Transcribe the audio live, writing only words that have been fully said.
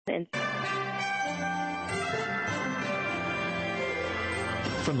And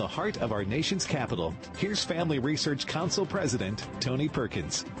from the heart of our nation's capital, here's Family Research Council President Tony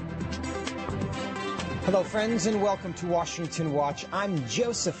Perkins. Hello, friends, and welcome to Washington Watch. I'm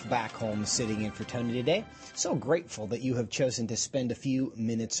Joseph Backholm, sitting in for Tony today. So grateful that you have chosen to spend a few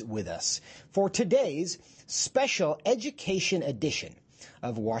minutes with us for today's special education edition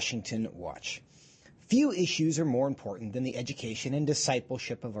of Washington Watch. Few issues are more important than the education and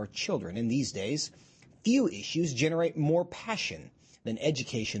discipleship of our children. In these days, few issues generate more passion than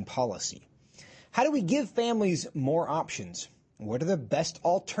education policy. How do we give families more options? What are the best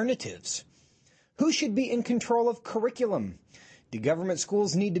alternatives? Who should be in control of curriculum? Do government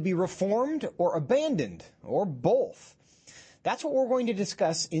schools need to be reformed or abandoned, or both? That's what we're going to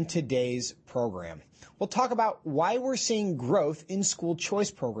discuss in today's program. We'll talk about why we're seeing growth in school choice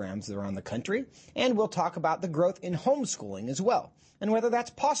programs around the country, and we'll talk about the growth in homeschooling as well, and whether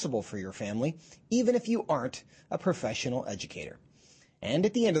that's possible for your family, even if you aren't a professional educator. And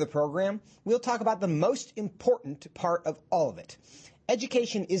at the end of the program, we'll talk about the most important part of all of it.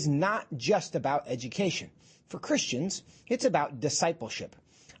 Education is not just about education. For Christians, it's about discipleship.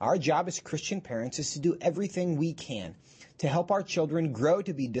 Our job as Christian parents is to do everything we can to help our children grow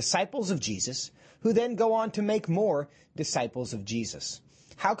to be disciples of Jesus, who then go on to make more disciples of Jesus.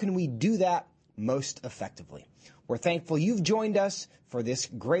 How can we do that most effectively? We're thankful you've joined us for this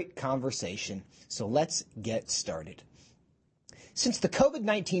great conversation, so let's get started. Since the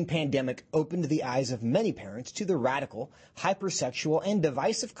COVID-19 pandemic opened the eyes of many parents to the radical, hypersexual, and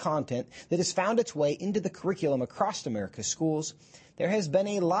divisive content that has found its way into the curriculum across America's schools, there has been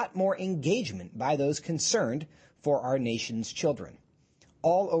a lot more engagement by those concerned for our nation's children.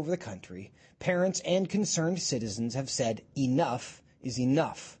 All over the country, parents and concerned citizens have said enough is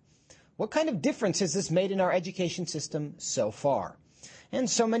enough. What kind of difference has this made in our education system so far? And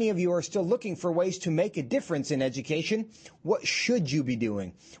so many of you are still looking for ways to make a difference in education. What should you be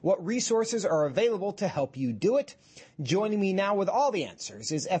doing? What resources are available to help you do it? Joining me now with all the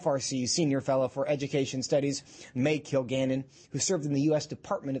answers is FRC's Senior Fellow for Education Studies, Meg Kilgannon, who served in the U.S.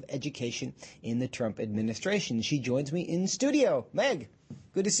 Department of Education in the Trump administration. She joins me in studio. Meg,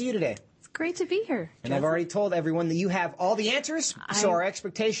 good to see you today. It's great to be here, And I've already told everyone that you have all the answers, so our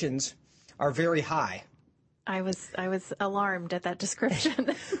expectations are very high. I was alarmed at that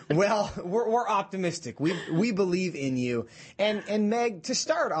description. Well, we're optimistic. We believe in you. And Meg, to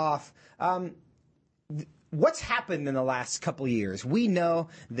start off, what's happened in the last couple of years? We know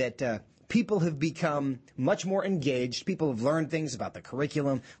that people have become much more engaged. People have learned things about the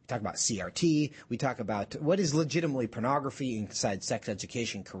curriculum. We talk about CRT. We talk about what is legitimately pornography inside sex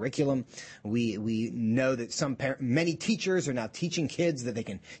education curriculum. We know that many teachers are now teaching kids that they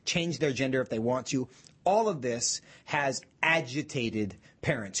can change their gender if they want to. All of this has agitated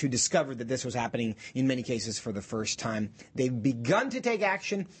parents who discovered that this was happening in many cases for the first time. They've begun to take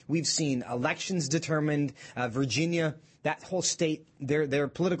action. We've seen elections determined. Virginia, that whole state, their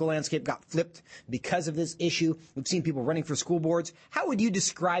political landscape got flipped because of this issue. We've seen people running for school boards. How would you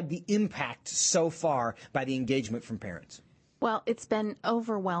describe the impact so far by the engagement from parents? Well, it's been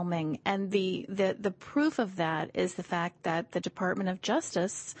overwhelming, and the proof of that is the fact that the Department of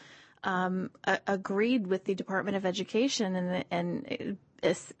Justice agreed with the Department of Education and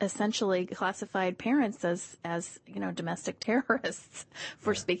essentially classified parents as domestic terrorists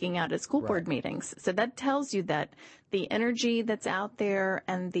for speaking out at school board meetings. So that tells you that the energy that's out there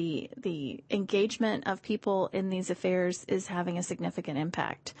and the engagement of people in these affairs is having a significant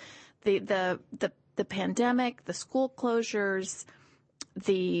impact. The pandemic, the school closures,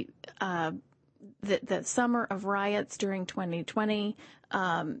 the summer of riots during 2020,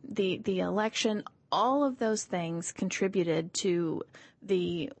 the election, all of those things contributed to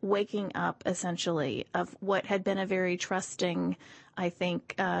the waking up, essentially, of what had been a very trusting, I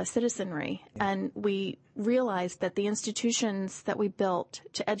think, citizenry. Yeah. And we realized that the institutions that we built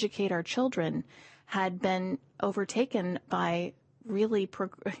to educate our children had been overtaken by really,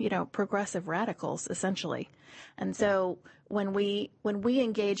 progressive radicals, essentially. And so when we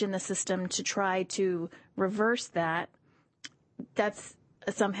engage in the system to try to reverse that, that's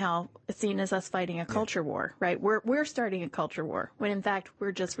somehow seen as us fighting a culture war, right? We're starting a culture war when in fact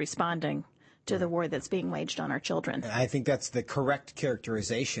we're just responding to the war that's being waged on our children. I think that's the correct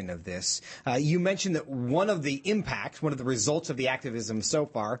characterization of this. You mentioned that one of the results of the activism so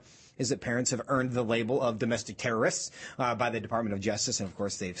far is that parents have earned the label of domestic terrorists by the Department of Justice. And, of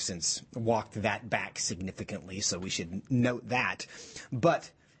course, they've since walked that back significantly, so we should note that.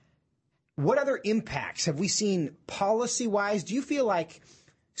 But what other impacts have we seen policy-wise? Do you feel like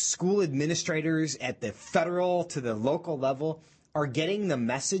school administrators at the federal to the local level are getting the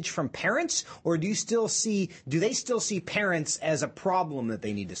message from parents, or do they still see parents as a problem that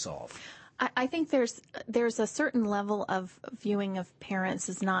they need to solve? I think there's a certain level of viewing of parents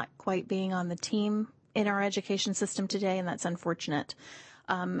as not quite being on the team in our education system today, and that's unfortunate.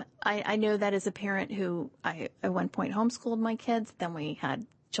 I know that as a parent who I at one point homeschooled my kids, then we had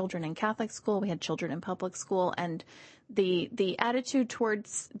children in Catholic school, we had children in public school, and the attitude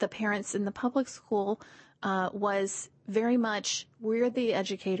towards the parents in the public school was very much, we're the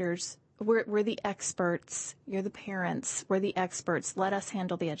educators, we're the experts, you're the parents, we're the experts, let us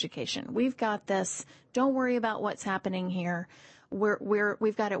handle the education. We've got this, don't worry about what's happening here.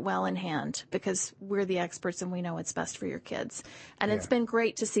 We've got it well in hand because we're the experts and we know what's best for your kids. And It's been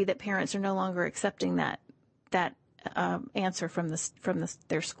great to see that parents are no longer accepting that answer from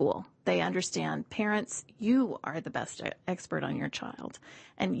their school. They understand, parents, you are the best expert on your child,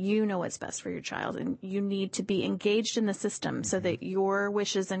 and you know what's best for your child, and you need to be engaged in the system so that your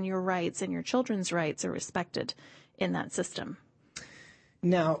wishes and your rights and your children's rights are respected in that system.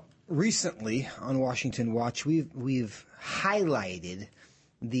 Now, recently on Washington Watch, we've highlighted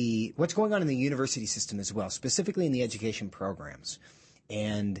what's going on in the university system as well, specifically in the education programs,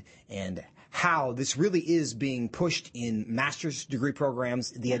 and how this really is being pushed in master's degree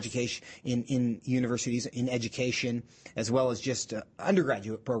programs, the education in universities, in education, as well as just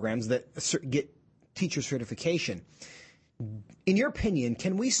undergraduate programs that get teacher certification. In your opinion,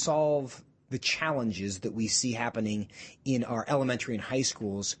 can we solve the challenges that we see happening in our elementary and high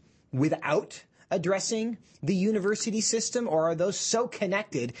schools without addressing the university system, or are those so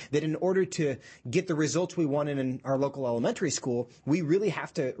connected that in order to get the results we want in our local elementary school, we really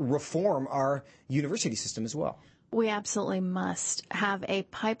have to reform our university system as well? We absolutely must have a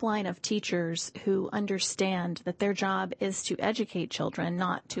pipeline of teachers who understand that their job is to educate children,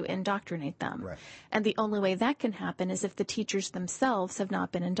 not to indoctrinate them. Right. And the only way that can happen is if the teachers themselves have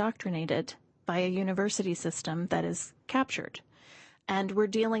not been indoctrinated by a university system that is captured. And we're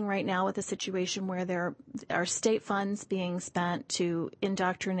dealing right now with a situation where there are state funds being spent to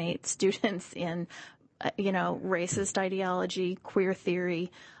indoctrinate students in, racist ideology, queer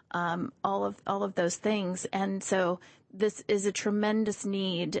theory, all of those things. And so this is a tremendous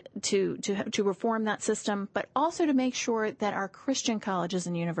need to reform that system, but also to make sure that our Christian colleges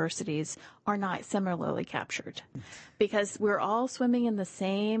and universities are not similarly captured, because we're all swimming in the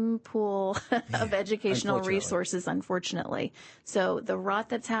same pool of educational resources, unfortunately. So the rot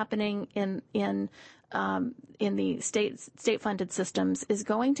that's happening in the state-funded systems is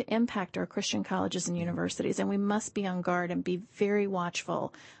going to impact our Christian colleges and universities, and we must be on guard and be very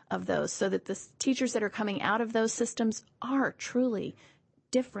watchful of those so that the teachers that are coming out of those systems are truly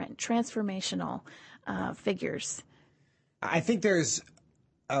different, transformational figures. I think there's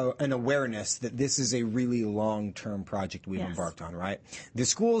an awareness that this is a really long-term project we've embarked on, right? The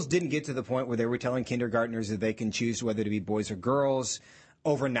schools didn't get to the point where they were telling kindergartners that they can choose whether to be boys or girls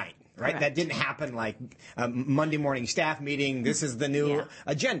overnight. Right? Correct. That didn't happen like a Monday morning staff meeting. This is the new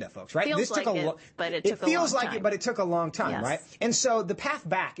agenda, folks, right? Feels like it, but it took a long time. It feels like it, but it took a long time, right? And so the path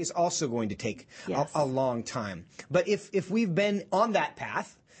back is also going to take a long time. But if we've been on that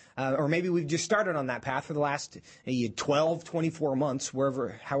path, or maybe we've just started on that path for the last 12, 24 months,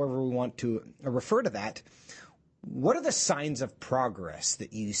 however we want to refer to that, what are the signs of progress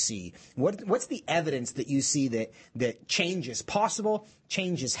that you see? What's the evidence that you see that change is possible,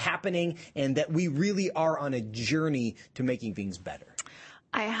 change is happening, and that we really are on a journey to making things better?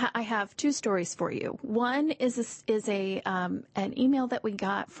 I have two stories for you. One is an email that we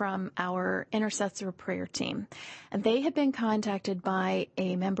got from our intercessor prayer team, and they had been contacted by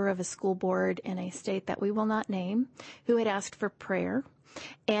a member of a school board in a state that we will not name, who had asked for prayer.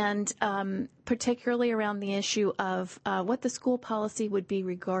 And particularly around the issue of what the school policy would be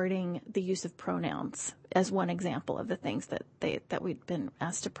regarding the use of pronouns, as one example of the things that we'd been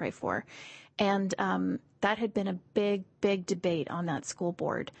asked to pray for. And that had been a big debate on that school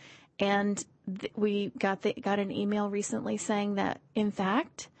board. And we got an email recently saying that, in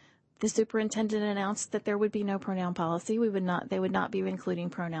fact, the superintendent announced that there would be no pronoun policy. They would not be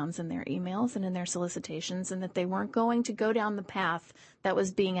including pronouns in their emails and in their solicitations, and that they weren't going to go down the path that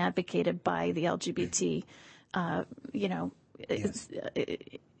was being advocated by the LGBT,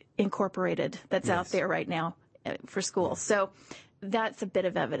 incorporated that's out there right now for schools. So that's a bit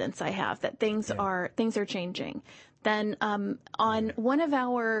of evidence I have that things are changing. Then on one of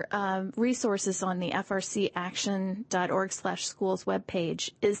our resources on the frcaction.org/schools webpage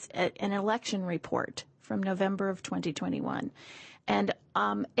is an election report from November of 2021. And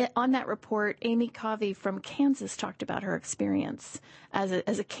on that report, Amy Covey from Kansas talked about her experience as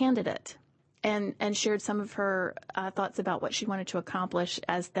a candidate and shared some of her thoughts about what she wanted to accomplish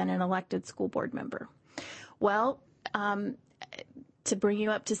as then an elected school board member. Well, to bring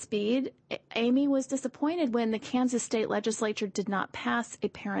you up to speed, Amy was disappointed when the Kansas State Legislature did not pass a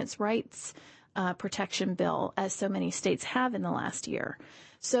parents' rights protection bill, as so many states have in the last year.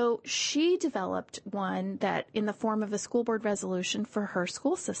 So she developed one that in the form of a school board resolution for her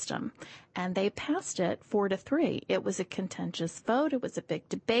school system, and they passed it 4-3. It was a contentious vote. It was a big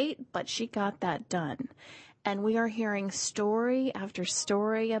debate, but she got that done. And we are hearing story after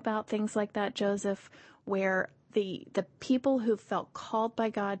story about things like that, Joseph, where the people who felt called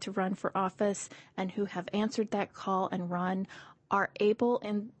by God to run for office and who have answered that call and run are able,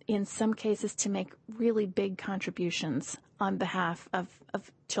 in some cases, to make really big contributions on behalf of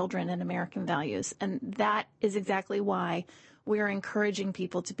children and American values. And that is exactly why we're encouraging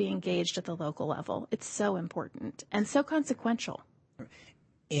people to be engaged at the local level. It's so important and so consequential.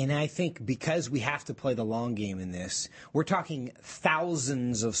 And I think because we have to play the long game in this, we're talking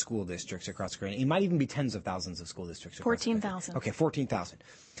thousands of school districts across the country. It might even be tens of thousands of school districts. 14,000. Okay, 14,000.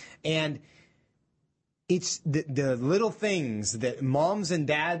 And it's the little things that moms and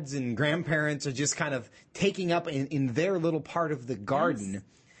dads and grandparents are just kind of taking up in their little part of the garden. Yes.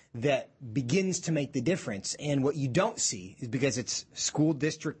 That begins to make the difference. And what you don't see is, because it's school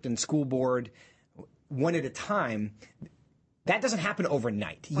district and school board one at a time, that doesn't happen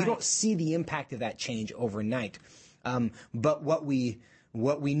overnight. Right. You don't see the impact of that change overnight. But what we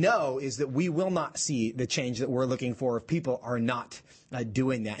know is that we will not see the change that we're looking for if people are not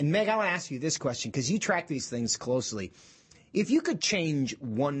doing that. And Meg, I want to ask you this question, because you track these things closely. If you could change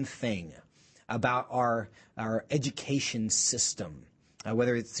one thing about our education system,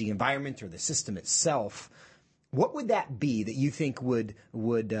 whether it's the environment or the system itself, what would that be that you think would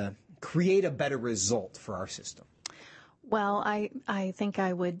create a better result for our system? Well, I think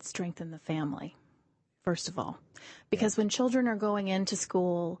I would strengthen the family, first of all, because when children are going into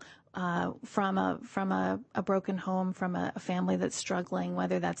school from a broken home, from a family that's struggling,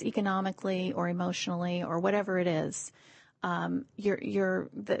 whether that's economically or emotionally or whatever it is, you're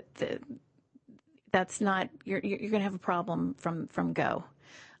going to have a problem from go.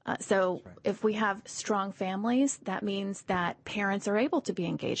 So right. If we have strong families, that means that parents are able to be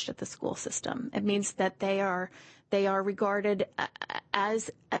engaged at the school system. It means that they are regarded as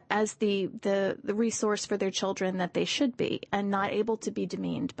the resource for their children that they should be, and not able to be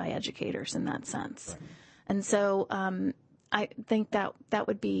demeaned by educators in that sense. Right. And so I think that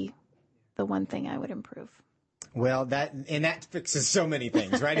would be the one thing I would improve. Well, that fixes so many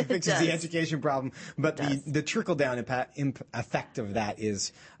things, right? It fixes the education problem, but the trickle-down effect of that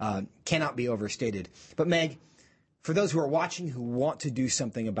is cannot be overstated. But Meg, for those who are watching who want to do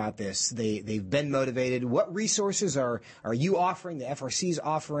something about this, they've been motivated. What resources are you offering, the FRC's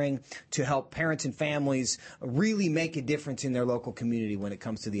offering, to help parents and families really make a difference in their local community when it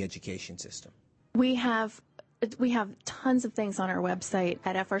comes to the education system? We have tons of things on our website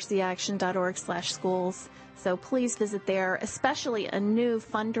at frcaction.org/schools. So please visit there, especially a new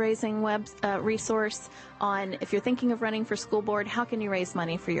fundraising resource on, if you're thinking of running for school board, how can you raise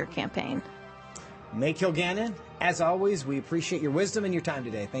money for your campaign? Meg Kilgannon, as always, we appreciate your wisdom and your time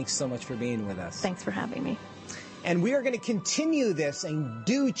today. Thanks so much for being with us. Thanks for having me. And we are going to continue this, and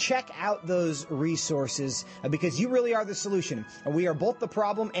do check out those resources because you really are the solution. We are both the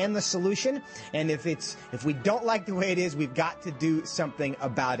problem and the solution. And if we don't like the way it is, we've got to do something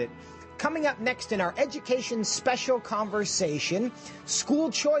about it. Coming up next in our education special conversation, school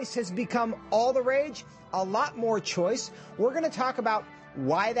choice has become all the rage, a lot more choice. We're going to talk about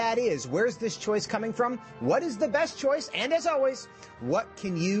why that is. Where's this choice coming from? What is the best choice? And as always, what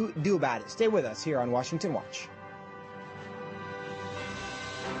can you do about it? Stay with us here on Washington Watch.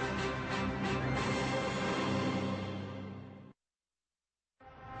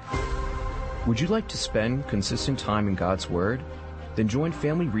 Would you like to spend consistent time in God's Word? Then join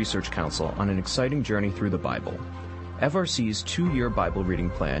Family Research Council on an exciting journey through the Bible. FRC's 2-year Bible reading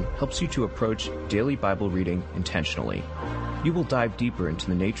plan helps you to approach daily Bible reading intentionally. You will dive deeper into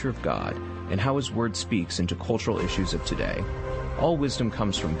the nature of God and how His Word speaks into cultural issues of today. All wisdom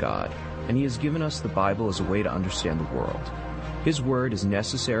comes from God, and He has given us the Bible as a way to understand the world. His Word is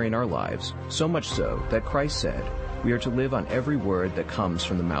necessary in our lives, so much so that Christ said, we are to live on every word that comes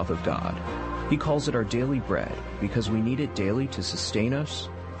from the mouth of God. He calls it our daily bread because we need it daily to sustain us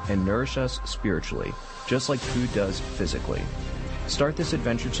and nourish us spiritually, just like food does physically. Start this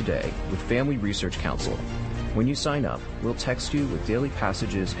adventure today with Family Research Council. When you sign up, we'll text you with daily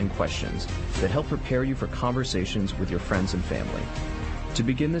passages and questions that help prepare you for conversations with your friends and family. To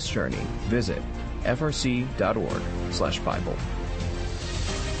begin this journey, visit frc.org/Bible.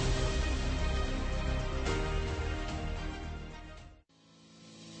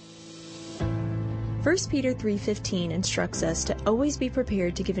 1 Peter 3:15 instructs us to always be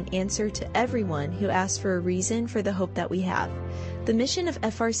prepared to give an answer to everyone who asks for a reason for the hope that we have. The mission of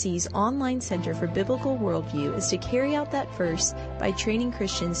FRC's online Center for Biblical Worldview is to carry out that verse by training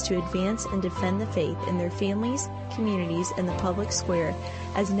Christians to advance and defend the faith in their families, communities, and the public square,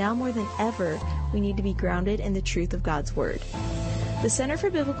 as now more than ever, we need to be grounded in the truth of God's Word. The Center for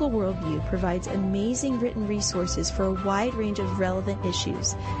Biblical Worldview provides amazing written resources for a wide range of relevant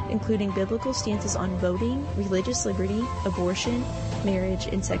issues, including biblical stances on voting, religious liberty, abortion, marriage,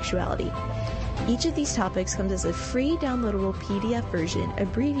 and sexuality. Each of these topics comes as a free downloadable PDF version,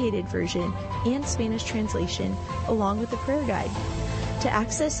 abbreviated version, and Spanish translation, along with a prayer guide. To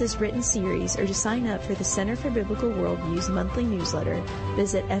access this written series or to sign up for the Center for Biblical Worldview's monthly newsletter,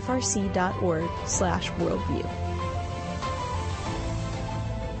 visit frc.org/worldview.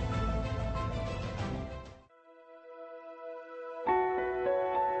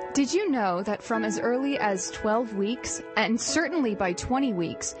 Did you know that from as early as 12 weeks, and certainly by 20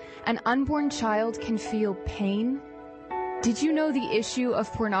 weeks, an unborn child can feel pain? Did you know the issue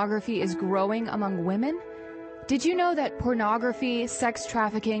of pornography is growing among women? Did you know that pornography, sex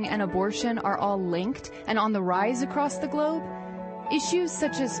trafficking, and abortion are all linked and on the rise across the globe? Issues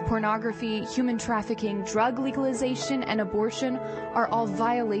such as pornography, human trafficking, drug legalization, and abortion are all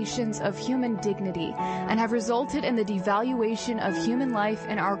violations of human dignity and have resulted in the devaluation of human life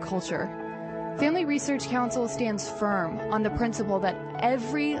in our culture. Family Research Council stands firm on the principle that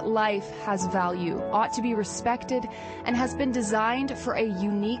every life has value, ought to be respected, and has been designed for a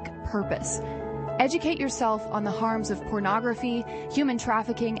unique purpose. Educate yourself on the harms of pornography, human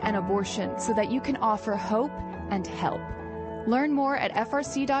trafficking, and abortion so that you can offer hope and help. Learn more at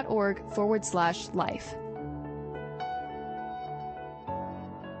frc.org/life.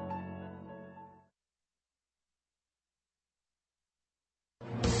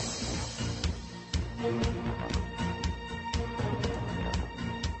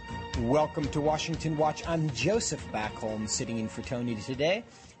 Welcome to Washington Watch. I'm Joseph Backholm, sitting in for Tony today,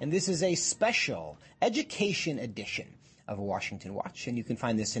 and this is a special education edition of Washington Watch, and you can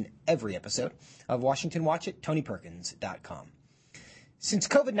find this in every episode of Washington Watch at tonyperkins.com. Since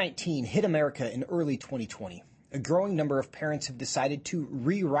COVID-19 hit America in early 2020, a growing number of parents have decided to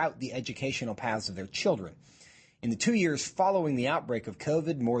reroute the educational paths of their children. In the 2 years following the outbreak of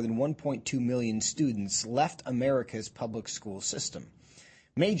COVID, more than 1.2 million students left America's public school system.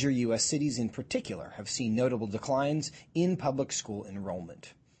 Major U.S. cities in particular have seen notable declines in public school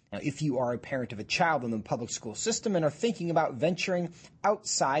enrollment. Now, if you are a parent of a child in the public school system and are thinking about venturing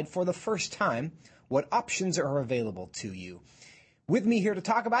outside for the first time, what options are available to you? With me here to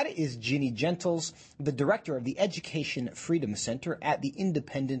talk about it is Ginny Gentles, the director of the Education Freedom Center at the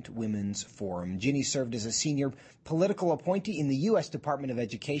Independent Women's Forum. Ginny served as a senior political appointee in the U.S. Department of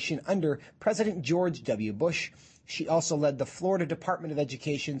Education under President George W. Bush. She also led the Florida Department of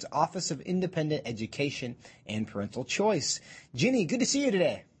Education's Office of Independent Education and Parental Choice. Ginny, good to see you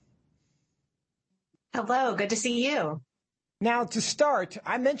today. Hello, good to see you. Now, to start,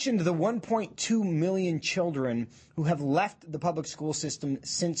 I mentioned the 1.2 million children who have left the public school system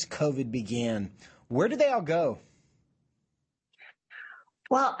since COVID began. Where did they all go?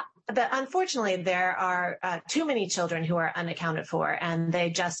 Well, unfortunately, there are too many children who are unaccounted for, and they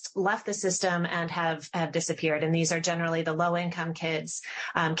just left the system and have disappeared. And these are generally the low-income kids,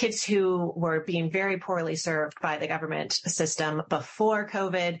 kids who were being very poorly served by the government system before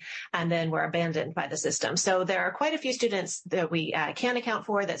COVID, and then were abandoned by the system. So there are quite a few students that we can account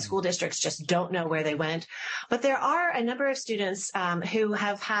for that school districts just don't know where they went. But there are a number of students who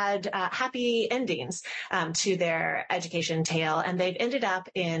have had happy endings to their education tale, and they've ended up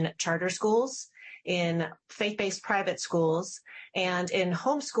in charter schools, in faith-based private schools, and in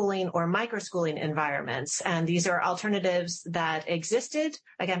homeschooling or microschooling environments. And these are alternatives that existed,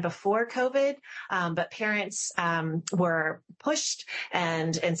 again, before COVID, but parents were pushed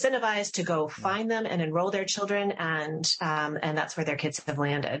and incentivized to go find them and enroll their children, and that's where their kids have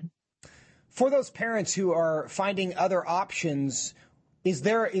landed. For those parents who are finding other options, Is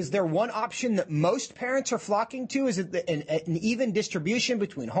there one option that most parents are flocking to? Is it an even distribution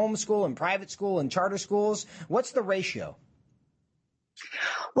between homeschool and private school and charter schools? What's the ratio?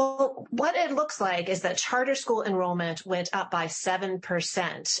 Well, what it looks like is that charter school enrollment went up by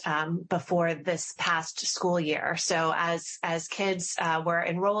 7% before this past school year. So as kids were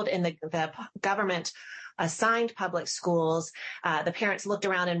enrolled in the government assigned public schools, the parents looked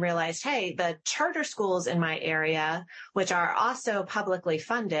around and realized, hey, the charter schools in my area, which are also publicly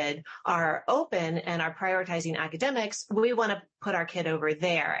funded, are open and are prioritizing academics. We want to put our kid over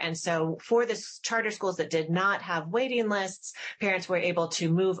there. And so for the charter schools that did not have waiting lists, parents were able to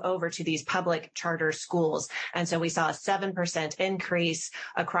move over to these public charter schools. And so we saw a 7% increase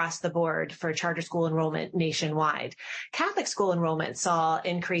across the board for charter school enrollment nationwide. Catholic school enrollment saw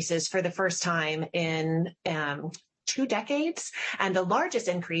increases for the first time in 2 decades, and the largest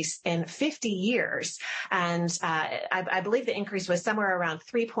increase in 50 years. And I believe the increase was somewhere around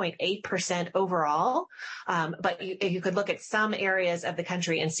 3.8% overall. But you could look at some areas of the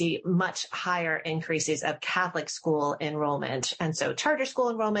country and see much higher increases of Catholic school enrollment. And so charter school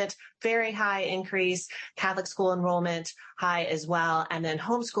enrollment, very high increase, Catholic school enrollment, high as well. And then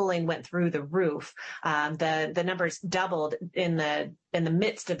homeschooling went through the roof. The numbers doubled in the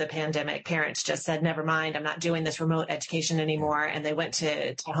midst of the pandemic. Parents just said, never mind, I'm not doing this remote education anymore. And they went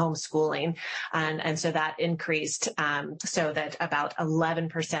to homeschooling. And so that increased so that about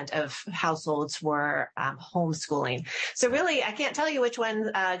 11% of households were homeschooling. So really, I can't tell you which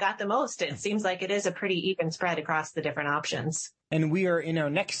one got the most. It seems like it is a pretty even spread across the different options. And we are, in our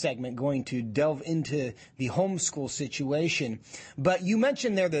next segment, going to delve into the homeschool situation. But you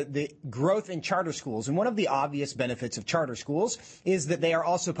mentioned there the growth in charter schools. And one of the obvious benefits of charter schools is that they are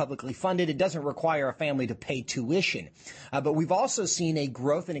also publicly funded. It doesn't require a family to pay tuition. But we've also seen a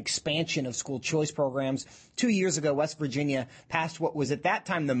growth and expansion of school choice programs. 2 years ago, West Virginia passed what was at that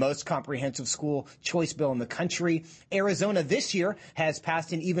time the most comprehensive school choice bill in the country. Arizona this year has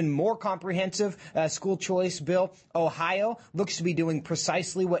passed an even more comprehensive school choice bill. Ohio looks to be doing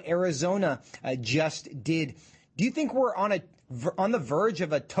precisely what Arizona just did. Do you think we're on the verge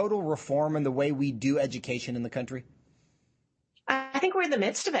of a total reform in the way we do education in the country? I think we're in the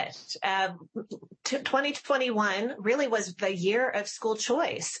midst of it. 2021 really was the year of school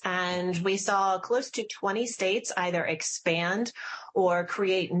choice, and we saw close to 20 states either expand or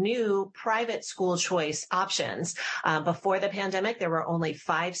create new private school choice options. Before the pandemic, there were only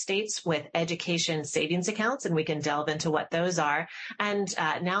 5 states with education savings accounts, and we can delve into what those are. And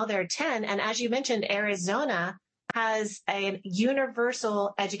now there are 10. And as you mentioned, Arizona has a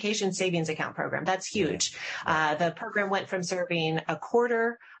universal education savings account program. That's huge. The program went from serving a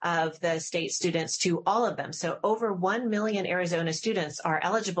quarter of the state students to all of them. So over 1 million Arizona students are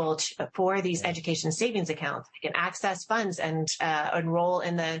eligible for these education savings accounts. They can access funds and enroll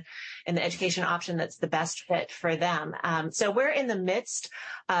in the education option that's the best fit for them. So we're in the midst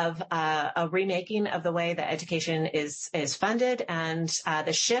of a remaking of the way that education is funded, and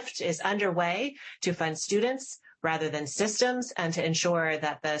the shift is underway to fund students rather than systems, and to ensure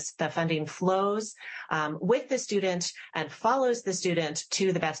that the funding flows with the student and follows the student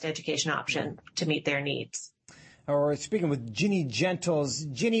to the best education option to meet their needs. We're speaking with Ginny Gentles.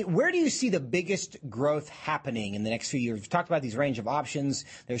 Ginny, where do you see the biggest growth happening in the next few years? We've talked about these range of options.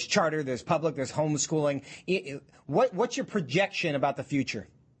 There's charter, there's public, there's homeschooling. What's your projection about the future?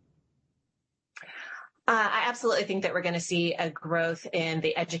 I absolutely think that we're going to see a growth in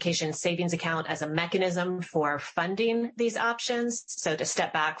the education savings account as a mechanism for funding these options. So to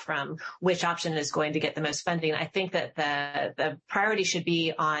step back from which option is going to get the most funding, I think that the priority should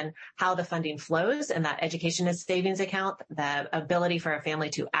be on how the funding flows in that education savings account, the ability for a family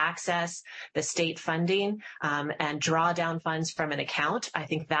to access the state funding and draw down funds from an account. I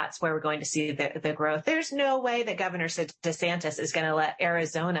think that's where we're going to see the growth. There's no way that Governor DeSantis is going to let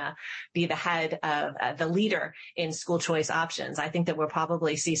Arizona be the head of the leader in school choice options. I think that we'll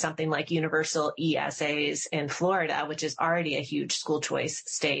probably see something like universal ESAs in Florida, which is already a huge school choice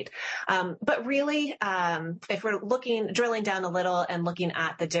state. But really, if we're drilling down a little and looking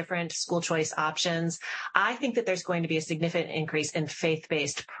at the different school choice options, I think that there's going to be a significant increase in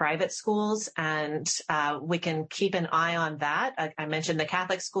faith-based private schools, and we can keep an eye on that. I mentioned the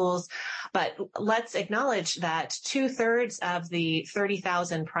Catholic schools, but let's acknowledge that 2/3 of the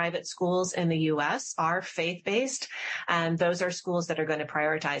 30,000 private schools in the U.S. are faith-based, and those are schools that are going to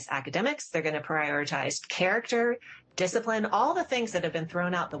prioritize academics. They're going to prioritize character, discipline, all the things that have been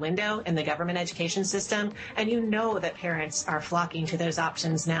thrown out the window in the government education system. And you know that parents are flocking to those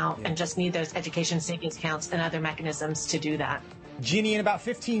options now and just need those education savings accounts and other mechanisms to do that. Jeannie, in about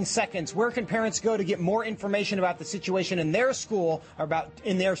 15 seconds, where can parents go to get more information about the situation in their school or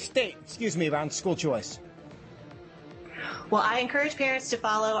in their state, about school choice? Well, I encourage parents to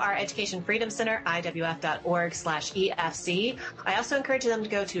follow our Education Freedom Center, iwf.org/EFC. I also encourage them to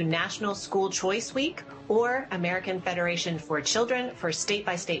go to National School Choice Week or American Federation for Children for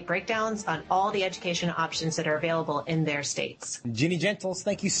state-by-state breakdowns on all the education options that are available in their states. Ginny Gentles,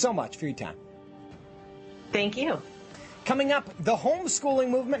 thank you so much for your time. Thank you. Coming up, the homeschooling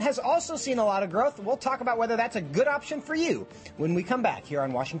movement has also seen a lot of growth. We'll talk about whether that's a good option for you when we come back here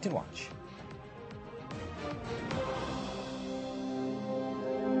on Washington Watch.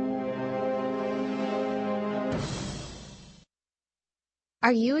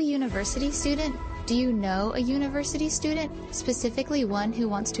 Are you a university student? Do you know a university student, specifically one who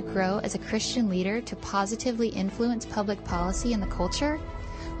wants to grow as a Christian leader to positively influence public policy and the culture?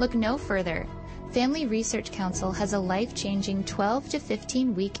 Look no further. Family Research Council has a life-changing 12 to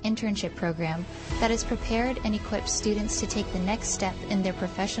 15-week internship program that has prepared and equipped students to take the next step in their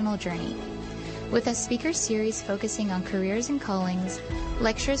professional journey. With a speaker series focusing on careers and callings,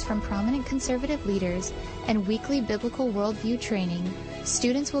 lectures from prominent conservative leaders, and weekly biblical worldview training,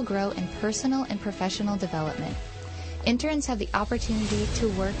 students will grow in personal and professional development. Interns have the opportunity to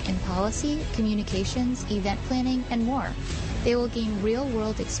work in policy, communications, event planning, and more. They will gain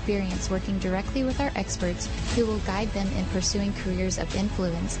real-world experience working directly with our experts who will guide them in pursuing careers of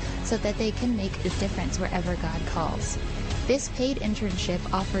influence so that they can make a difference wherever God calls. This paid internship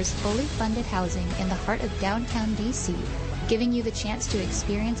offers fully funded housing in the heart of downtown D.C., giving you the chance to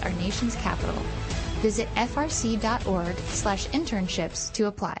experience our nation's capital. Visit frc.org/internships to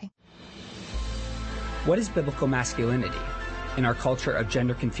apply. What is biblical masculinity? In our culture of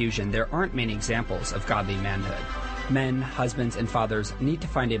gender confusion, there aren't many examples of godly manhood. Men, husbands, and fathers need to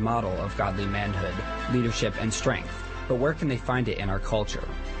find a model of godly manhood, leadership, and strength. But where can they find it in our culture?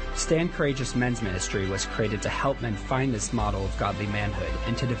 Stand Courageous Men's Ministry was created to help men find this model of godly manhood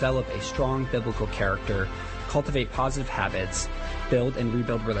and to develop a strong biblical character, cultivate positive habits, build and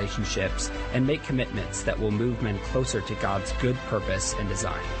rebuild relationships, and make commitments that will move men closer to God's good purpose and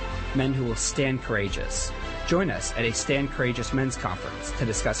design. Men who will stand courageous. Join us at a Stand Courageous Men's Conference to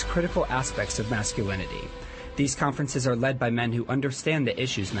discuss critical aspects of masculinity. These conferences are led by men who understand the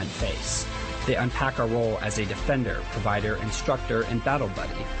issues men face. They unpack our role as a defender, provider, instructor, and battle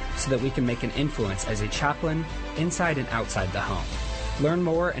buddy so that we can make an influence as a chaplain inside and outside the home. Learn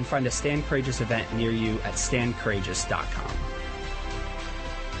more and find a Stand Courageous event near you at standcourageous.com.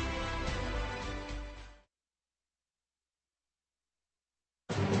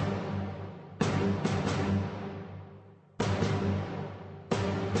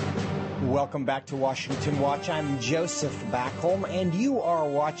 Welcome back to Washington Watch. I'm Joseph Backholm, and you are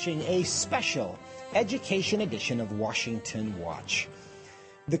watching a special education edition of Washington Watch.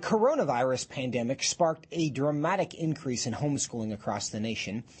 The coronavirus pandemic sparked a dramatic increase in homeschooling across the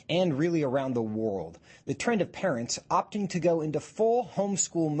nation and really around the world. The trend of parents opting to go into full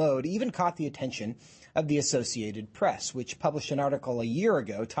homeschool mode even caught the attention of the Associated Press, which published an article a year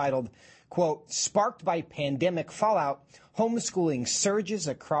ago titled, quote, "Sparked by Pandemic Fallout, Homeschooling Surges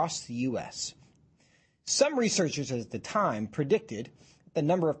Across the U.S." Some researchers at the time predicted the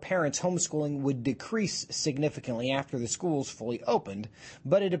number of parents homeschooling would decrease significantly after the schools fully opened,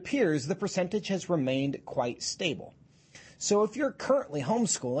 but it appears the percentage has remained quite stable. So if you're currently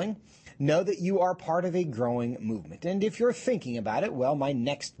homeschooling, know that you are part of a growing movement. And if you're thinking about it, well, my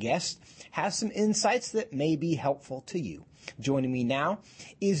next guest has some insights that may be helpful to you. Joining me now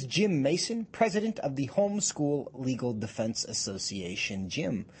is Jim Mason, president of the Homeschool Legal Defense Association.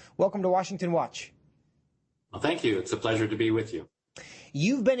 Jim, welcome to Washington Watch. Well, thank you. It's a pleasure to be with you.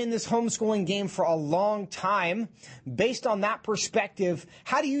 You've been in this homeschooling game for a long time. Based on that perspective,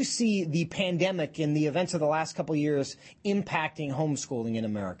 how do you see the pandemic and the events of the last couple of years impacting homeschooling in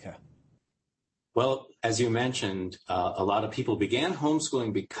America? Well, as you mentioned, a lot of people began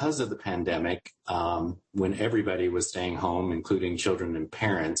homeschooling because of the pandemic, when everybody was staying home, including children and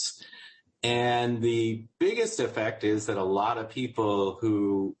parents. And the biggest effect is that a lot of people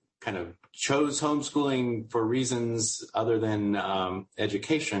who kind of chose homeschooling for reasons other than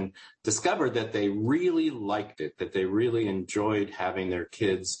education discovered that they really liked it, that they really enjoyed having their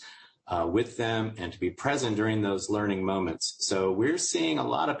kids with them and to be present during those learning moments. So we're seeing a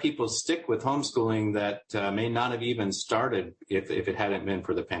lot of people stick with homeschooling that may not have even started if it hadn't been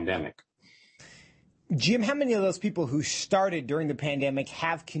for the pandemic. Jim, how many of those people who started during the pandemic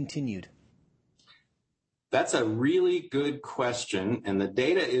have continued? That's a really good question, and the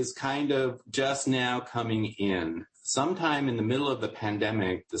data is kind of just now coming in. Sometime in the middle of the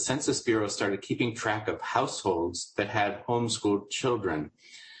pandemic, the Census Bureau started keeping track of households that had homeschooled children.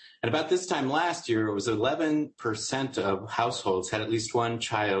 And about this time last year, it was 11% of households had at least one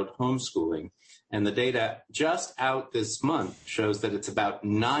child homeschooling. And the data just out this month shows that it's about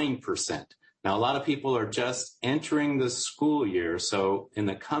 9%. Now, a lot of people are just entering the school year, so in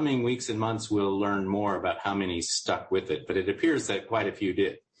the coming weeks and months, we'll learn more about how many stuck with it. But it appears that quite a few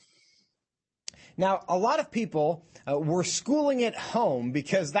did. Now, a lot of people were schooling at home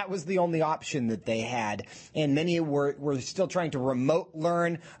because that was the only option that they had. And many were still trying to remote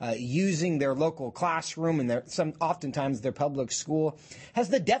learn using their local classroom and oftentimes their public school. Has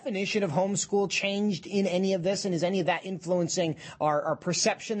the definition of homeschool changed in any of this? And is any of that influencing our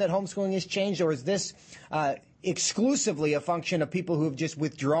perception that homeschooling has changed? Or is this exclusively a function of people who have just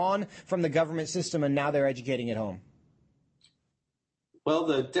withdrawn from the government system and now they're educating at home? Well,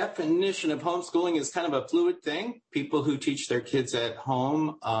 the definition of homeschooling is kind of a fluid thing. People who teach their kids at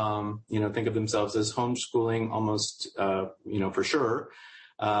home, think of themselves as homeschooling almost, for sure.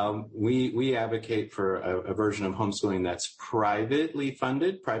 We advocate for a version of homeschooling that's privately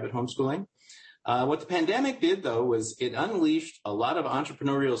funded, private homeschooling. What the pandemic did, though, was it unleashed a lot of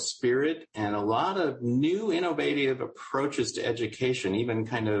entrepreneurial spirit and a lot of new innovative approaches to education, even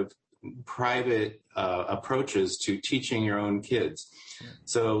kind of private approaches to teaching your own kids.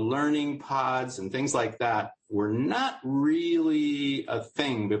 So learning pods and things like that were not really a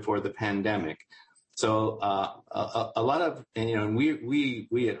thing before the pandemic. So a lot of, and we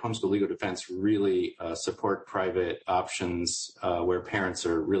at Homeschool Legal Defense really support private options where parents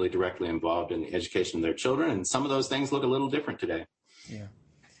are really directly involved in the education of their children. And some of those things look a little different today. Yeah.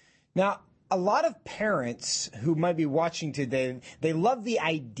 Now, a lot of parents who might be watching today, they love the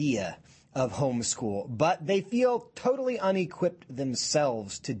idea of homeschool, but they feel totally unequipped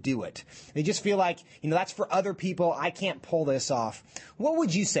themselves to do it. They just feel like, that's for other people. I can't pull this off. What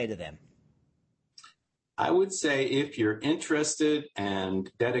would you say to them? I would say if you're interested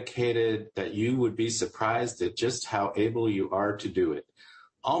and dedicated, that you would be surprised at just how able you are to do it.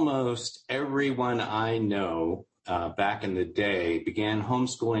 Almost everyone I know back in the day began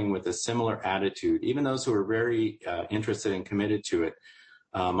homeschooling with a similar attitude, even those who were very interested and committed to it.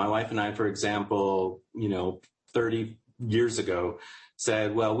 My wife and I, for example, 30 years ago,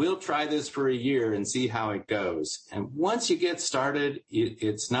 said, well, we'll try this for a year and see how it goes. And once you get started,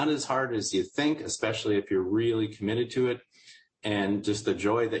 it's not as hard as you think, especially if you're really committed to it. And just the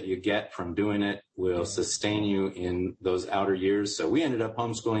joy that you get from doing it will sustain you in those outer years. So we ended up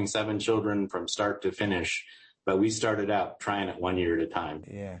homeschooling 7 children from start to finish, but we started out trying it 1 year at a time.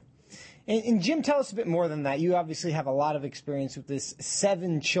 Yeah. And Jim, tell us a bit more than that. You obviously have a lot of experience with this,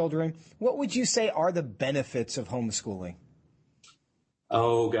 7 children. What would you say are the benefits of homeschooling?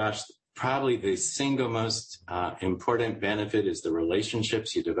 Oh, gosh, probably the single most important benefit is the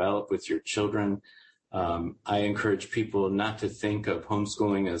relationships you develop with your children. I encourage people not to think of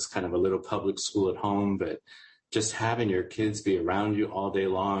homeschooling as kind of a little public school at home, but just having your kids be around you all day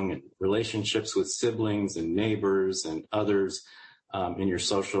long, and relationships with siblings and neighbors and others in your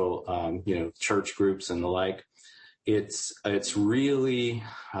social, church groups and the like. It's really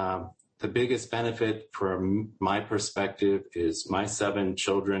the biggest benefit from my perspective is my 7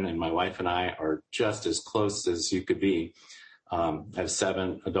 children and my wife and I are just as close as you could be. I have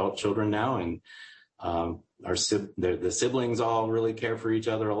 7 adult children now, and the siblings all really care for each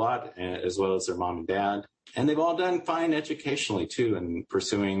other a lot, as well as their mom and dad. And they've all done fine educationally, too, and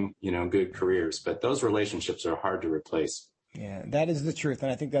pursuing, good careers. But those relationships are hard to replace. Yeah, that is the truth.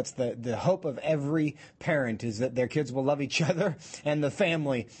 And I think that's the hope of every parent, is that their kids will love each other and the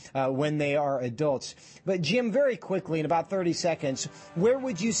family when they are adults. But Jim, very quickly, in about 30 seconds, where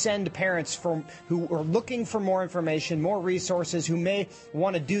would you send parents who are looking for more information, more resources, who may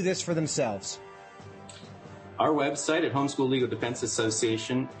want to do this for themselves? Our website at Homeschool Legal Defense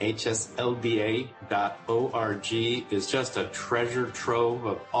Association, hslda.org, is just a treasure trove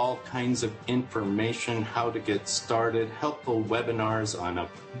of all kinds of information, how to get started, helpful webinars on a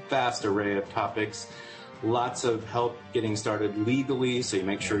vast array of topics, lots of help getting started legally, so you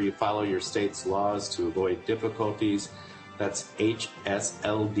make sure you follow your state's laws to avoid difficulties. That's hslda.org.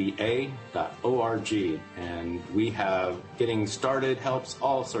 And we have getting started helps,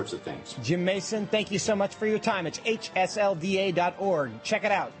 all sorts of things. Jim Mason, thank you so much for your time. It's hslda.org. Check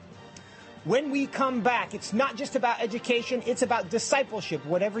it out. When we come back, it's not just about education, it's about discipleship.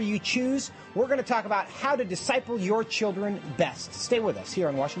 Whatever you choose, we're going to talk about how to disciple your children best. Stay with us here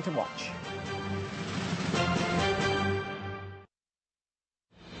on Washington Watch.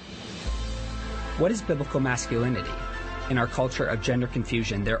 What is biblical masculinity? In our culture of gender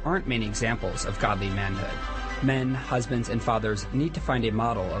confusion, there aren't many examples of godly manhood. Men, husbands, and fathers need to find a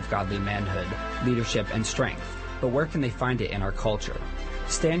model of godly manhood, leadership, and strength. But where can they find it in our culture?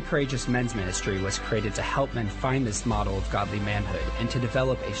 Stand Courageous Men's Ministry was created to help men find this model of godly manhood and to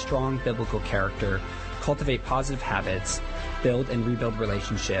develop a strong biblical character, cultivate positive habits, build and rebuild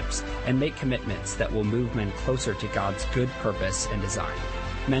relationships, and make commitments that will move men closer to God's good purpose and design.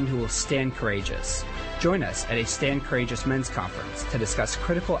 Men who will stand courageous. Join us at a Stand Courageous Men's Conference to discuss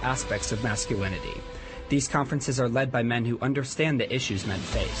critical aspects of masculinity. These conferences are led by men who understand the issues men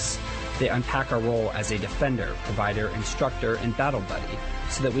face. They unpack our role as a defender, provider, instructor, and battle buddy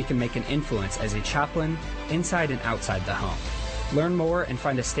so that we can make an influence as a chaplain inside and outside the home. Learn more and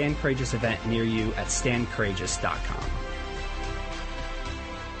find a Stand Courageous event near you at standcourageous.com.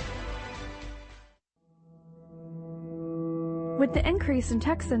 With the increase in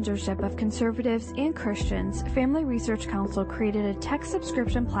tech censorship of conservatives and Christians, Family Research Council created a tech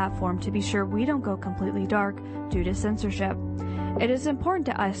subscription platform to be sure we don't go completely dark due to censorship. It is important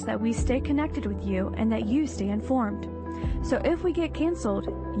to us that we stay connected with you and that you stay informed. So if we get canceled,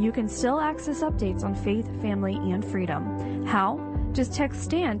 you can still access updates on faith, family, and freedom. How? Just text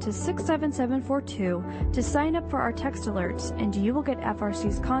STAND to 67742 to sign up for our text alerts, and you will get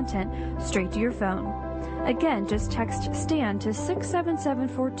FRC's content straight to your phone. Again, just text STAND to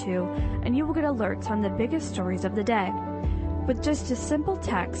 67742 and you will get alerts on the biggest stories of the day. With just a simple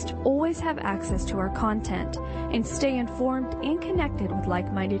text, always have access to our content and stay informed and connected with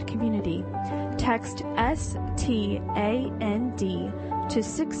like-minded community. Text STAND to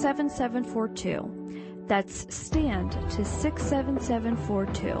 67742. That's STAND to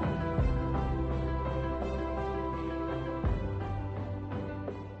 67742.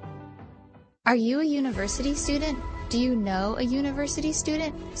 Are you a university student? Do you know a university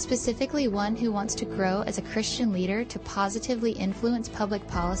student, specifically one who wants to grow as a Christian leader to positively influence public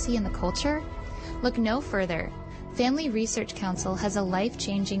policy and the culture? Look no further. Family Research Council has a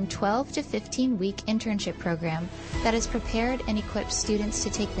life-changing 12 to 15-week internship program that has prepared and equipped students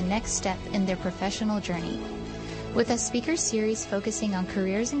to take the next step in their professional journey. With a speaker series focusing on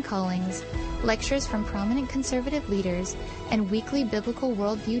careers and callings, lectures from prominent conservative leaders, and weekly biblical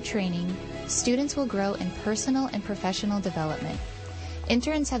worldview training, students will grow in personal and professional development.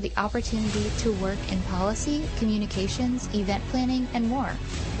 Interns have the opportunity to work in policy, communications, event planning, and more.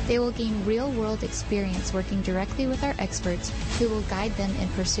 They will gain real-world experience working directly with our experts who will guide them in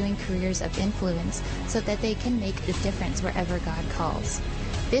pursuing careers of influence so that they can make a difference wherever God calls.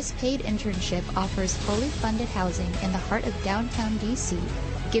 This paid internship offers fully funded housing in the heart of downtown D.C.,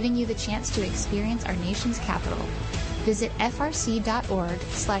 giving you the chance to experience our nation's capital. Visit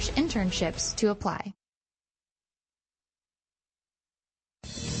frc.org/internships to apply.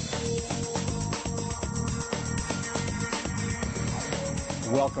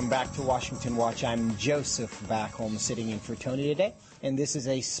 Welcome back to Washington Watch. I'm Joseph Backholm, sitting in for Tony today, and this is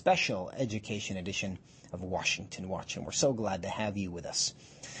a special education edition of Washington Watch, and we're so glad to have you with us.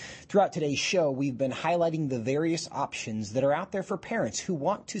 Throughout today's show, we've been highlighting the various options that are out there for parents who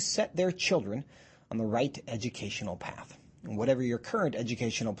want to set their children on the right educational path. And whatever your current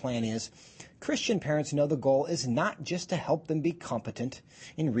educational plan is, Christian parents know the goal is not just to help them be competent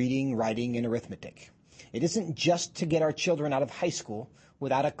in reading, writing, and arithmetic. It isn't just to get our children out of high school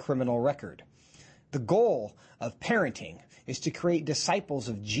without a criminal record. The goal of parenting is to create disciples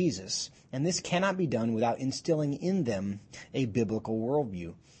of Jesus, and this cannot be done without instilling in them a biblical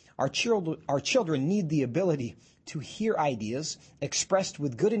worldview. Our children need the ability to hear ideas expressed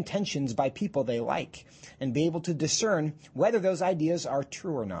with good intentions by people they like and be able to discern whether those ideas are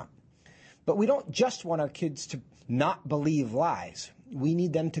true or not. But we don't just want our kids to not believe lies. We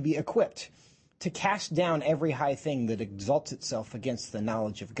need them to be equipped to cast down every high thing that exalts itself against the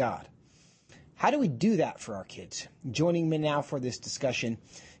knowledge of God. How do we do that for our kids? Joining me now for this discussion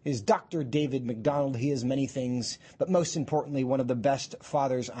is Dr. David McDonald. He is many things, but most importantly, one of the best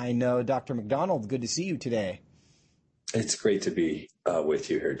fathers I know. Dr. McDonald, good to see you today. It's great to be with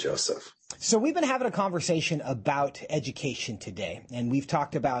you here, Joseph. So we've been having a conversation about education today, and we've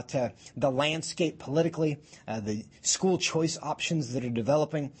talked about the landscape politically, the school choice options that are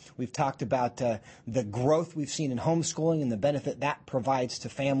developing. We've talked about the growth we've seen in homeschooling and the benefit that provides to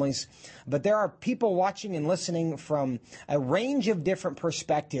families. But there are people watching and listening from a range of different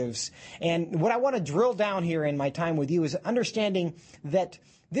perspectives. And what I want to drill down here in my time with you is understanding that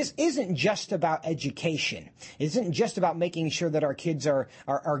this isn't just about education. It isn't just about making sure that our kids are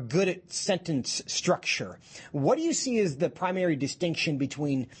good at sentence structure. What do you see as the primary distinction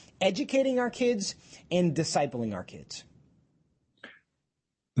between educating our kids and discipling our kids?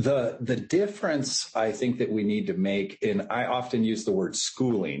 The difference I think that we need to make, and I often use the word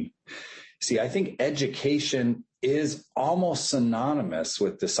schooling. See, I think education is almost synonymous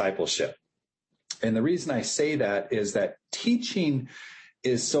with discipleship. And the reason I say that is that teaching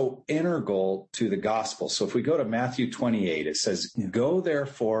is so integral to the gospel. So if we go to Matthew 28, it says, "Go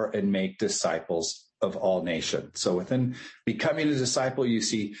therefore and make disciples of all nations." So within becoming a disciple, you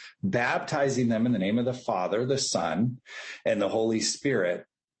see baptizing them in the name of the Father, the Son, and the Holy Spirit,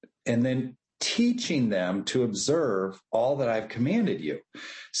 and then teaching them to observe all that I've commanded you.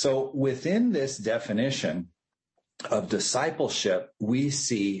 So within this definition of discipleship, we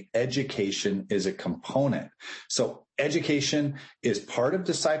see education is a component. So education is part of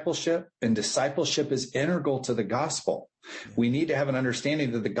discipleship, and discipleship is integral to the gospel. We need to have an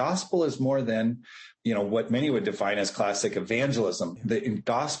understanding that the gospel is more than, what many would define as classic evangelism. The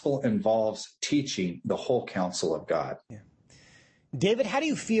gospel involves teaching the whole counsel of God. Yeah. David, how do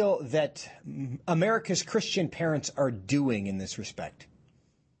you feel that America's Christian parents are doing in this respect?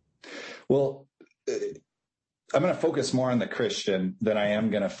 Well, I'm going to focus more on the Christian than I am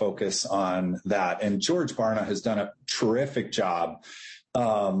going to focus on that. And George Barna has done a terrific job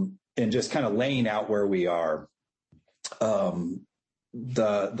in just kind of laying out where we are.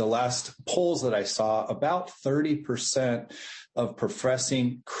 The last polls that I saw, about 30% of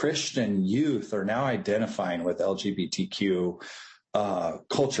professing Christian youth are now identifying with LGBTQ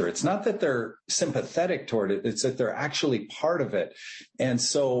culture. It's not that they're sympathetic toward it, it's that they're actually part of it. And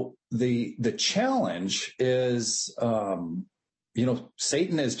so the challenge is,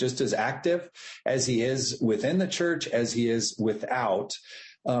 Satan is just as active as he is within the church as he is without.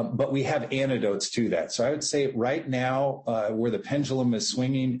 But we have antidotes to that. So I would say right now, where the pendulum is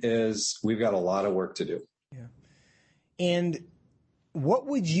swinging is we've got a lot of work to do. Yeah. And what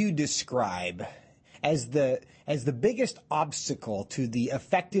would you describe as the biggest obstacle to the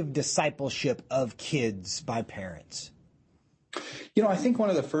effective discipleship of kids by parents? I think one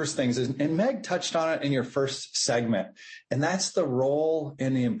of the first things is, and Meg touched on it in your first segment, and that's the role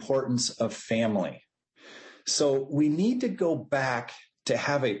and the importance of family. So we need to go back to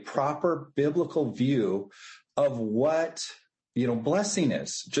have a proper biblical view of what, blessing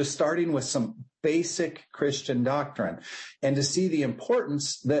is, just starting with some basic Christian doctrine, and to see the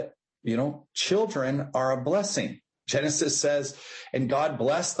importance that, children are a blessing. Genesis says, and God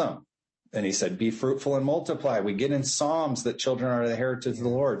blessed them. And he said, be fruitful and multiply. We get in Psalms that children are the heritage of the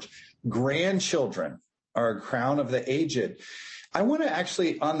Lord. Grandchildren are a crown of the aged. I want to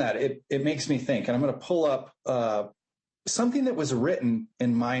actually, on that, it makes me think, and I'm going to pull up something that was written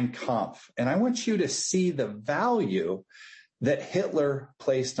in Mein Kampf. And I want you to see the value that Hitler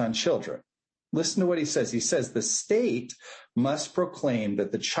placed on children. Listen to what he says. He says, the state must proclaim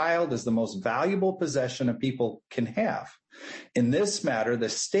that the child is the most valuable possession a people can have. In this matter, the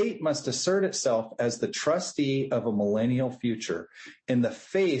state must assert itself as the trustee of a millennial future, in the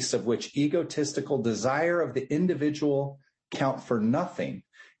face of which egotistical desire of the individual count for nothing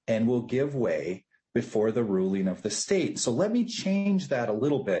and will give way before the ruling of the state. So let me change that a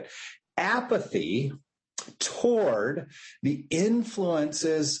little bit. Apathy toward the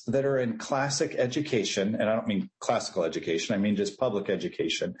influences that are in classic education, and I don't mean classical education, I mean just public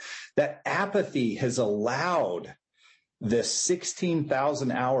education, that apathy has allowed this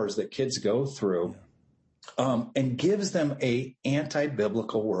 16,000 hours that kids go through and gives them a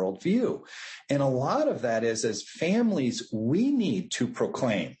anti-biblical worldview. And a lot of that is, as families, we need to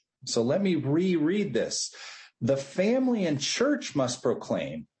proclaim. So let me reread this. The family and church must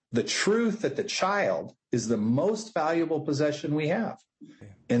proclaim the truth that the child is the most valuable possession we have.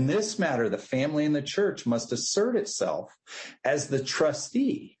 In this matter, the family and the church must assert itself as the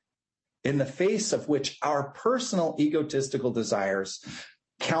trustee, in the face of which our personal egotistical desires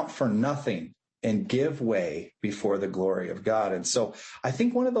count for nothing and give way before the glory of God. And so I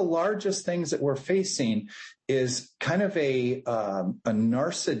think one of the largest things that we're facing is kind of a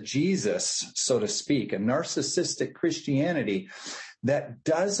narcissism, so to speak, a narcissistic Christianity that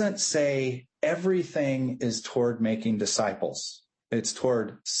doesn't say everything is toward making disciples. It's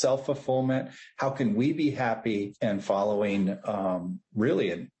toward self-fulfillment. How can we be happy, and following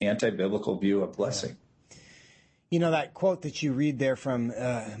really an anti-biblical view of blessing? That quote that you read there from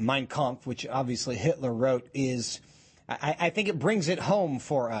Mein Kampf, which obviously Hitler wrote, is, I think it brings it home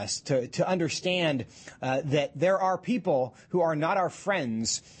for us to understand that there are people who are not our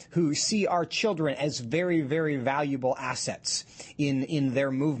friends who see our children as very, very valuable assets in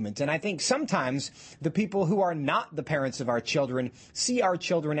their movement. And I think sometimes the people who are not the parents of our children see our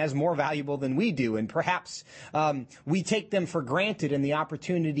children as more valuable than we do. And perhaps we take them for granted, and the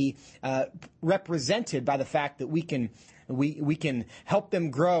opportunity represented by the fact that we can help them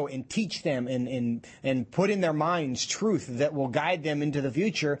grow and teach them and put in their minds truth that will guide them into the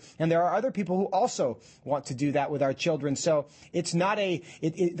future. And there are other people who also want to do that with our children. So it's not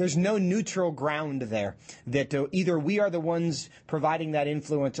there's no neutral ground there, that either we are the ones providing that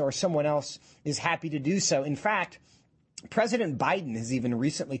influence or someone else is happy to do so. In fact, President Biden has even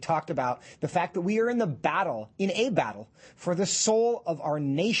recently talked about the fact that we are in a battle for the soul of our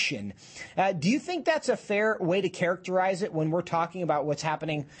nation. Do you think that's a fair way to characterize it when we're talking about what's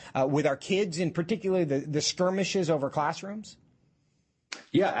happening with our kids, in particular the skirmishes over classrooms?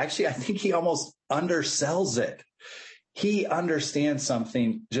 Yeah, actually, I think he almost undersells it. He understands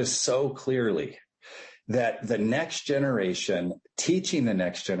something just so clearly, that the next generation, teaching the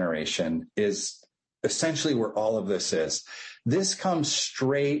next generation, is essentially where all of this is. This comes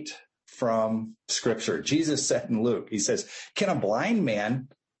straight from Scripture. Jesus said in Luke, he says, can a blind man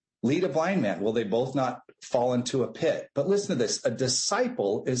lead a blind man? Will they both not fall into a pit. But listen to this, a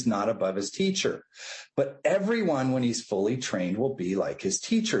disciple is not above his teacher, but everyone, when he's fully trained, will be like his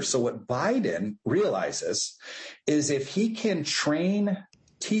teacher. So what Biden realizes is if he can train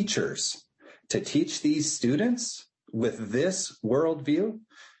teachers to teach these students with this worldview,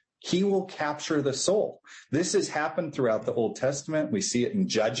 he will capture the soul. This has happened throughout the Old Testament. We see it in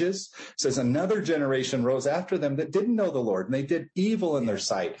Judges. It says another generation rose after them that didn't know the Lord, and they did evil in their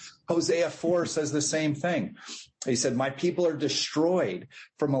sight. Hosea 4 says the same thing. He said, my people are destroyed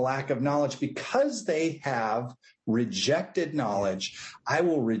from a lack of knowledge because they have rejected knowledge. I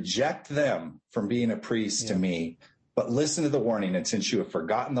will reject them from being a priest to me. But listen to the warning. And since you have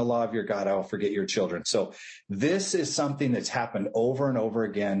forgotten the law of your God, I will forget your children. So this is something that's happened over and over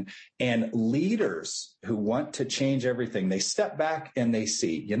again. And leaders who want to change everything, they step back and they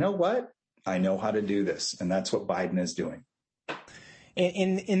see, you know what? I know how to do this. And that's what Biden is doing.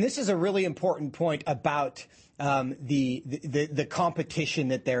 And this is a really important point about the competition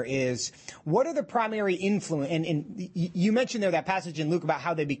that there is. What are the primary influence? And you mentioned there that passage in Luke about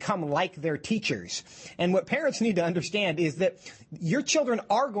how they become like their teachers. And what parents need to understand is that your children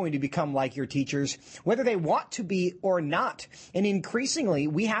are going to become like your teachers, whether they want to be or not. And increasingly,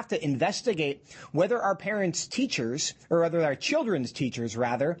 we have to investigate whether our parents' teachers, or whether our children's teachers,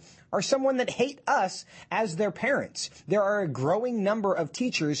 rather, are someone that hate us as their parents. There are a growing number of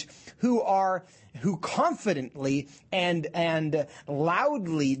teachers who confidently and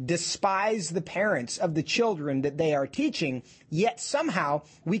loudly despise the parents of the children that they are teaching, yet somehow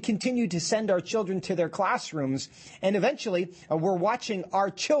we continue to send our children to their classrooms, and eventually we're watching our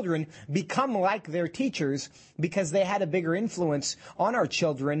children become like their teachers because they had a bigger influence on our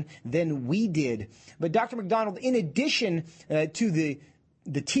children than we did. But Dr. McDonald, in addition to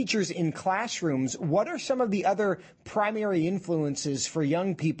the teachers in classrooms, what are some of the other primary influences for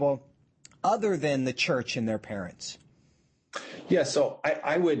young people other than the church and their parents? Yeah, so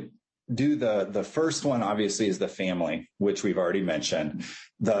I would do the first one, obviously, is the family, which we've already mentioned.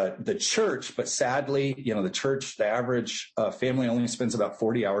 The church, but sadly, the church, the average family only spends about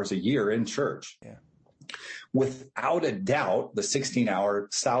 40 hours a year in church. Yeah. Without a doubt, the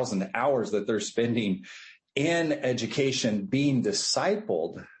 16,000 hours that they're spending in education being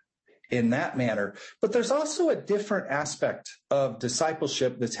discipled in that manner. But there's also a different aspect of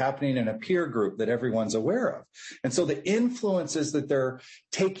discipleship that's happening in a peer group that everyone's aware of. And so the influences that they're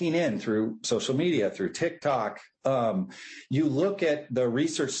taking in through social media, through TikTok, you look at the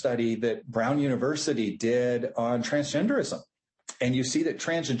research study that Brown University did on transgenderism. And you see that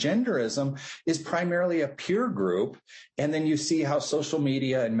transgenderism is primarily a peer group. And then you see how social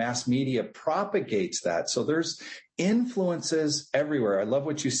media and mass media propagates that. So there's influences everywhere. I love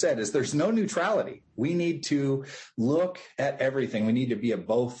what you said, is there's no neutrality. We need to look at everything. We need to be a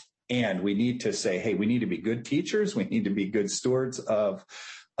both and. We need to say, hey, we need to be good teachers. We need to be good stewards of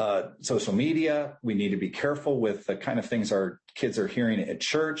social media. We need to be careful with the kind of things our kids are hearing at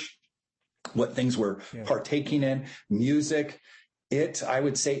church, what things we're partaking in, music. I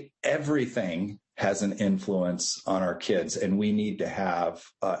would say everything has an influence on our kids, and we need to have,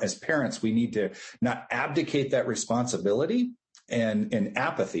 as parents, we need to not abdicate that responsibility and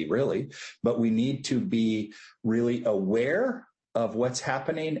apathy, really, but we need to be really aware of what's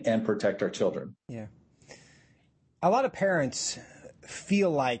happening and protect our children. Yeah. A lot of parents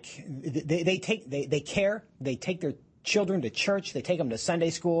feel like they care, they take their children to church, they take them to Sunday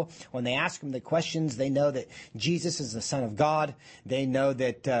school. When they ask them the questions, they know that Jesus is the Son of God. They know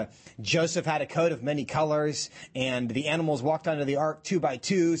that Joseph had a coat of many colors and the animals walked onto the ark 2 by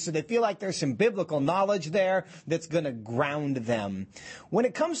 2. So they feel like there's some biblical knowledge there that's going to ground them. When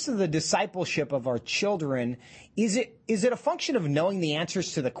it comes to the discipleship of our children, is it a function of knowing the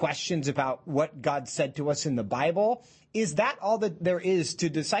answers to the questions about what God said to us in the Bible? Is that all that there is to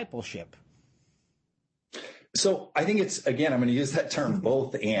discipleship? So I think it's, again, I'm going to use that term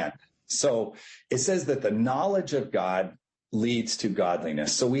both and. So it says that the knowledge of God leads to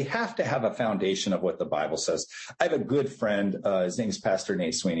godliness. So we have to have a foundation of what the Bible says. I have a good friend, his name is Pastor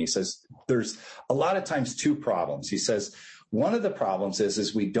Nate Sweeney. He says there's a lot of times two problems. He says one of the problems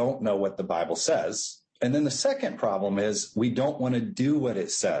is we don't know what the Bible says. And then the second problem is we don't want to do what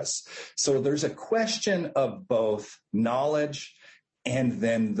it says. So there's a question of both knowledge and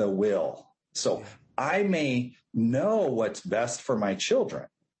then the will. So I may know what's best for my children,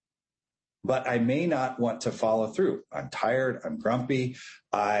 but I may not want to follow through. I'm tired. I'm grumpy.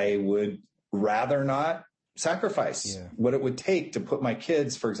 I would rather not sacrifice what it would take to put my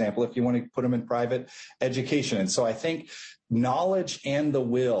kids, for example, if you want to put them in private education. And so I think knowledge and the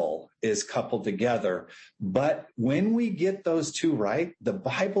will is coupled together. But when we get those two right, the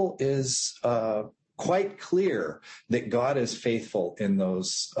Bible is quite clear that God is faithful in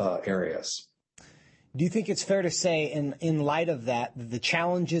those areas. Do you think it's fair to say, in light of that, the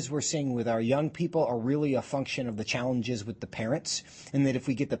challenges we're seeing with our young people are really a function of the challenges with the parents, and that if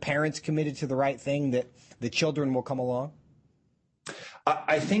we get the parents committed to the right thing, that the children will come along?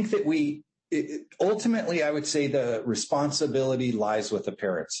 I think that ultimately, I would say the responsibility lies with the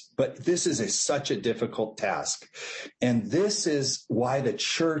parents, but this is such a difficult task. And this is why the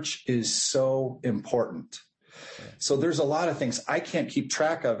church is so important. So there's a lot of things I can't keep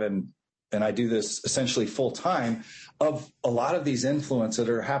track of, and I do this essentially full time, of a lot of these influences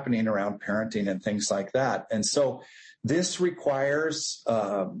that are happening around parenting and things like that. And so this requires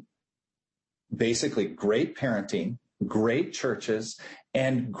basically great parenting, great churches,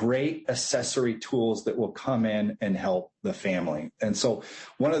 and great accessory tools that will come in and help the family. And so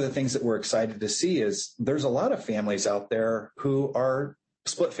one of the things that we're excited to see is there's a lot of families out there who are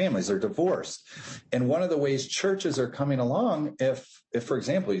split families, they're divorced. And one of the ways churches are coming along, if for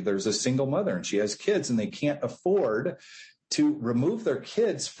example, there's a single mother and she has kids and they can't afford to remove their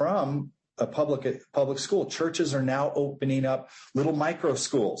kids from a public school, churches are now opening up little micro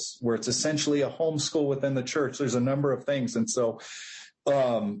schools where it's essentially a homeschool within the church. There's a number of things. And so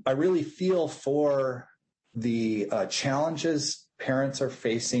I really feel for the challenges parents are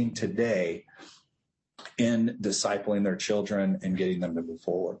facing today in discipling their children and getting them to move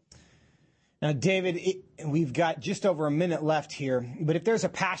forward. Now, David, we've got just over a minute left here, but if there's a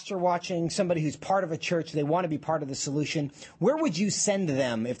pastor watching, somebody who's part of a church, they want to be part of the solution, where would you send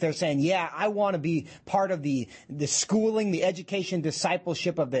them if they're saying, yeah, I want to be part of the schooling, the education,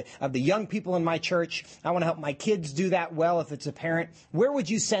 discipleship of the young people in my church. I want to help my kids do that well if it's a parent. Where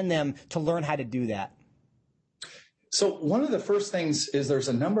would you send them to learn how to do that? So one of the first things is there's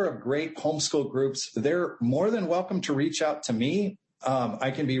a number of great homeschool groups. They're more than welcome to reach out to me. I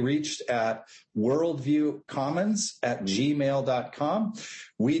can be reached at worldviewcommons@gmail.com.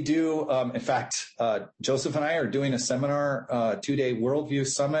 We do, in fact, Joseph and I are doing a seminar, 2-day Worldview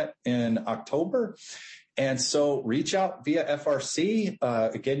Summit in October. And so reach out via FRC.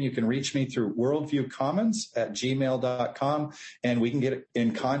 Again, you can reach me through worldviewcommons@gmail.com, and we can get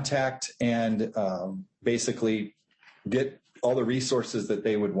in contact and basically get all the resources that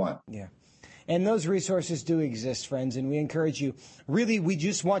they would want. Yeah. And those resources do exist, friends, and we encourage you. Really, we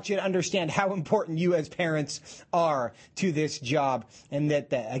just want you to understand how important you as parents are to this job, and that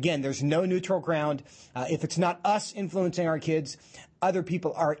again, there's no neutral ground. If it's not us influencing our kids, other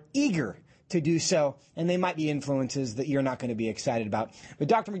people are eager to do so, and they might be influences that you're not going to be excited about. But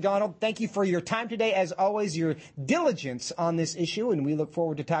Dr. McDonald, thank you for your time today, as always, your diligence on this issue, and we look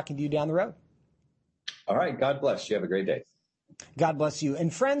forward to talking to you down the road. All right. God bless you. Have a great day. God bless you.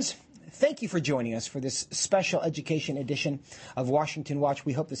 And friends, thank you for joining us for this special education edition of Washington Watch.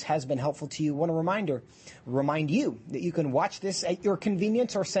 We hope this has been helpful to you. I want to remind you that you can watch this at your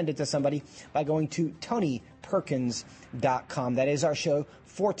convenience or send it to somebody by going to TonyPerkins.com. That is our show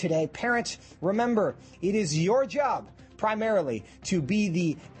for today. Parents, remember, it is your job primarily to be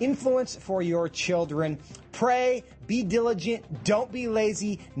the influence for your children. Pray, be diligent, don't be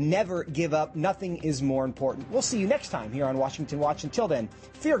lazy, never give up. Nothing is more important. We'll see you next time here on Washington Watch. Until then,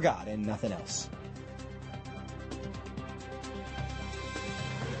 fear God and nothing else.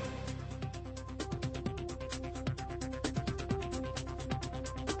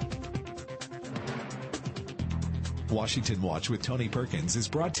 Washington Watch with Tony Perkins is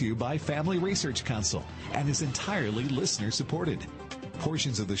brought to you by Family Research Council and is entirely listener-supported.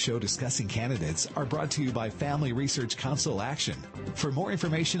 Portions of the show discussing candidates are brought to you by Family Research Council Action. For more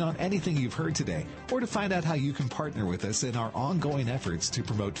information on anything you've heard today, or to find out how you can partner with us in our ongoing efforts to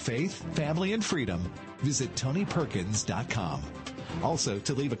promote faith, family, and freedom, visit TonyPerkins.com. Also,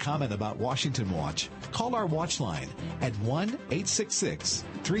 to leave a comment about Washington Watch, call our watch line at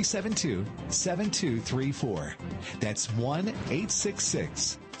 1-866-372-7234. That's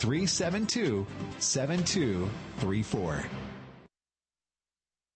 1-866-372-7234.